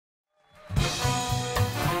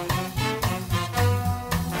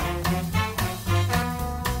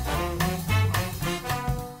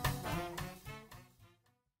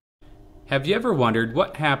Have you ever wondered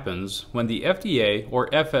what happens when the FDA or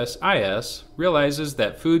FSIS realizes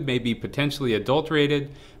that food may be potentially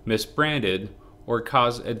adulterated, misbranded, or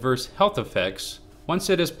cause adverse health effects once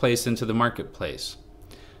it is placed into the marketplace?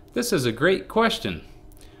 This is a great question.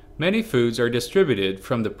 Many foods are distributed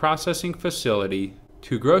from the processing facility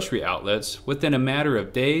to grocery outlets within a matter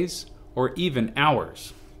of days or even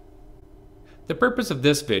hours. The purpose of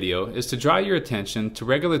this video is to draw your attention to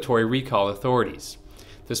regulatory recall authorities.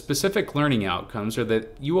 The specific learning outcomes are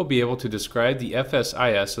that you will be able to describe the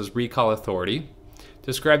FSIS's recall authority,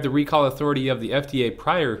 describe the recall authority of the FDA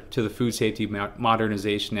prior to the Food Safety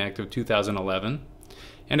Modernization Act of 2011,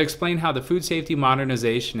 and explain how the Food Safety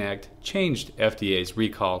Modernization Act changed FDA's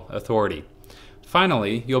recall authority.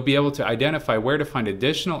 Finally, you'll be able to identify where to find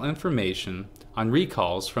additional information on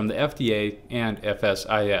recalls from the FDA and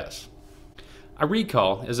FSIS. A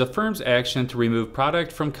recall is a firm's action to remove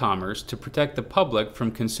product from commerce to protect the public from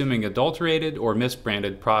consuming adulterated or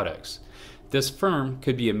misbranded products. This firm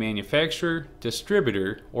could be a manufacturer,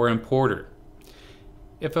 distributor, or importer.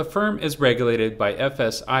 If a firm is regulated by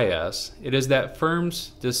FSIS, it is that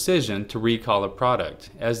firm's decision to recall a product,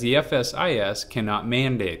 as the FSIS cannot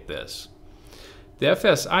mandate this. The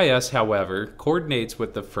FSIS, however, coordinates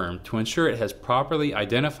with the firm to ensure it has properly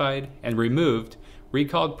identified and removed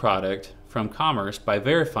recalled product from commerce by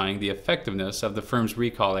verifying the effectiveness of the firm's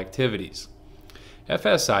recall activities.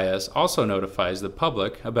 FSIS also notifies the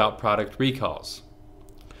public about product recalls.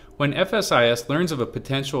 When FSIS learns of a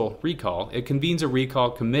potential recall, it convenes a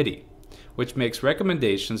recall committee, which makes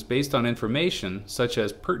recommendations based on information such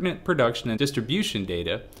as pertinent production and distribution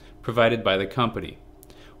data provided by the company.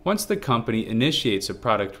 Once the company initiates a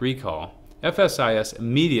product recall, FSIS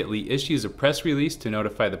immediately issues a press release to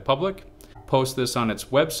notify the public, posts this on its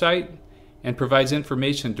website, and provides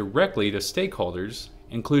information directly to stakeholders,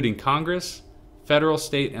 including Congress, federal,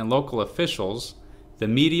 state, and local officials, the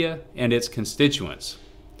media, and its constituents.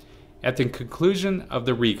 At the conclusion of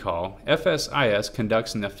the recall, FSIS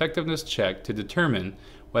conducts an effectiveness check to determine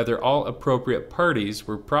whether all appropriate parties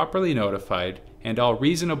were properly notified and all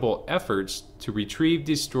reasonable efforts to retrieve,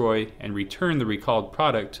 destroy, and return the recalled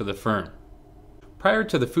product to the firm. Prior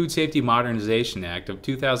to the Food Safety Modernization Act of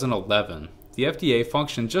 2011, the FDA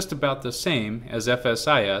functioned just about the same as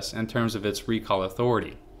FSIS in terms of its recall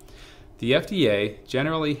authority. The FDA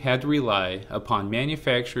generally had to rely upon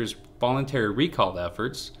manufacturers' voluntary recall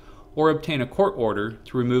efforts or obtain a court order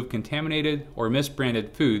to remove contaminated or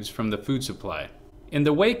misbranded foods from the food supply. In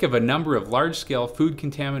the wake of a number of large-scale food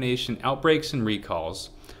contamination outbreaks and recalls,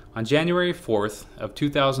 on January 4th of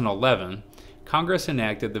 2011, Congress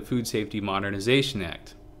enacted the Food Safety Modernization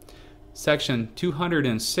Act. Section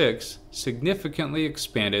 206 significantly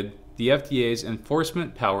expanded the FDA's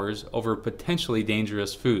enforcement powers over potentially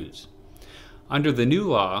dangerous foods. Under the new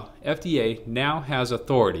law, FDA now has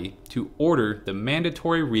authority to order the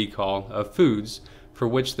mandatory recall of foods for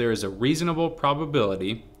which there is a reasonable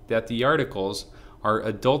probability that the articles are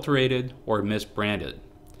adulterated or misbranded,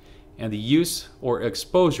 and the use or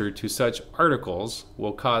exposure to such articles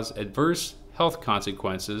will cause adverse health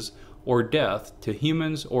consequences or death to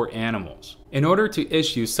humans or animals. In order to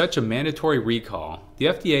issue such a mandatory recall, the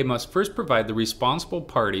FDA must first provide the responsible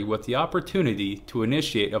party with the opportunity to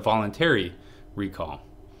initiate a voluntary recall.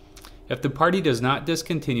 If the party does not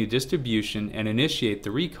discontinue distribution and initiate the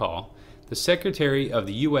recall, the Secretary of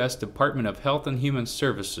the U.S. Department of Health and Human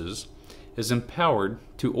Services is empowered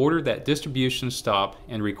to order that distribution stop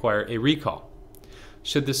and require a recall.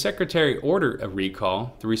 Should the Secretary order a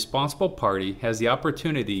recall, the responsible party has the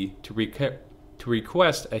opportunity to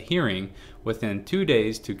request a hearing within 2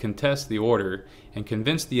 days to contest the order and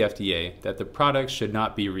convince the FDA that the product should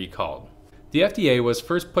not be recalled. The FDA was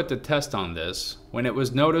first put to test on this when it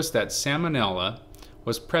was noticed that salmonella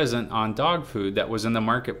was present on dog food that was in the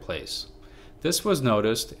marketplace. This was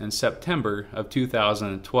noticed in September of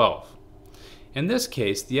 2012. In this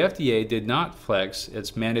case, the FDA did not flex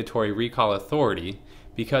its mandatory recall authority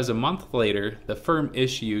because a month later the firm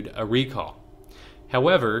issued a recall.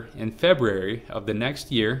 However, in February of the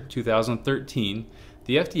next year, 2013,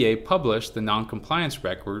 the FDA published the non-compliance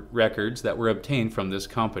records that were obtained from this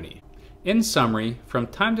company. In summary, from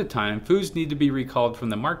time to time, foods need to be recalled from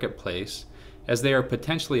the marketplace as they are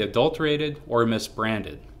potentially adulterated or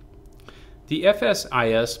misbranded. The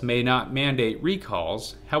FSIS may not mandate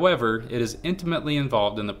recalls, however, it is intimately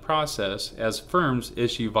involved in the process as firms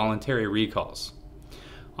issue voluntary recalls.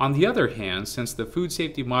 On the other hand, since the Food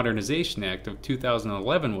Safety Modernization Act of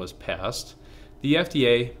 2011 was passed, the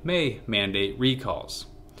FDA may mandate recalls.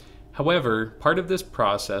 However, part of this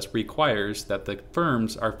process requires that the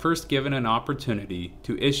firms are first given an opportunity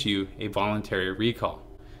to issue a voluntary recall.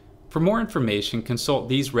 For more information, consult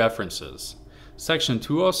these references: Section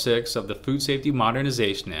 206 of the Food Safety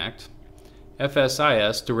Modernization Act,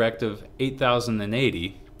 FSIS Directive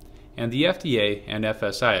 8080, and the FDA and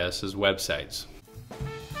FSIS's websites.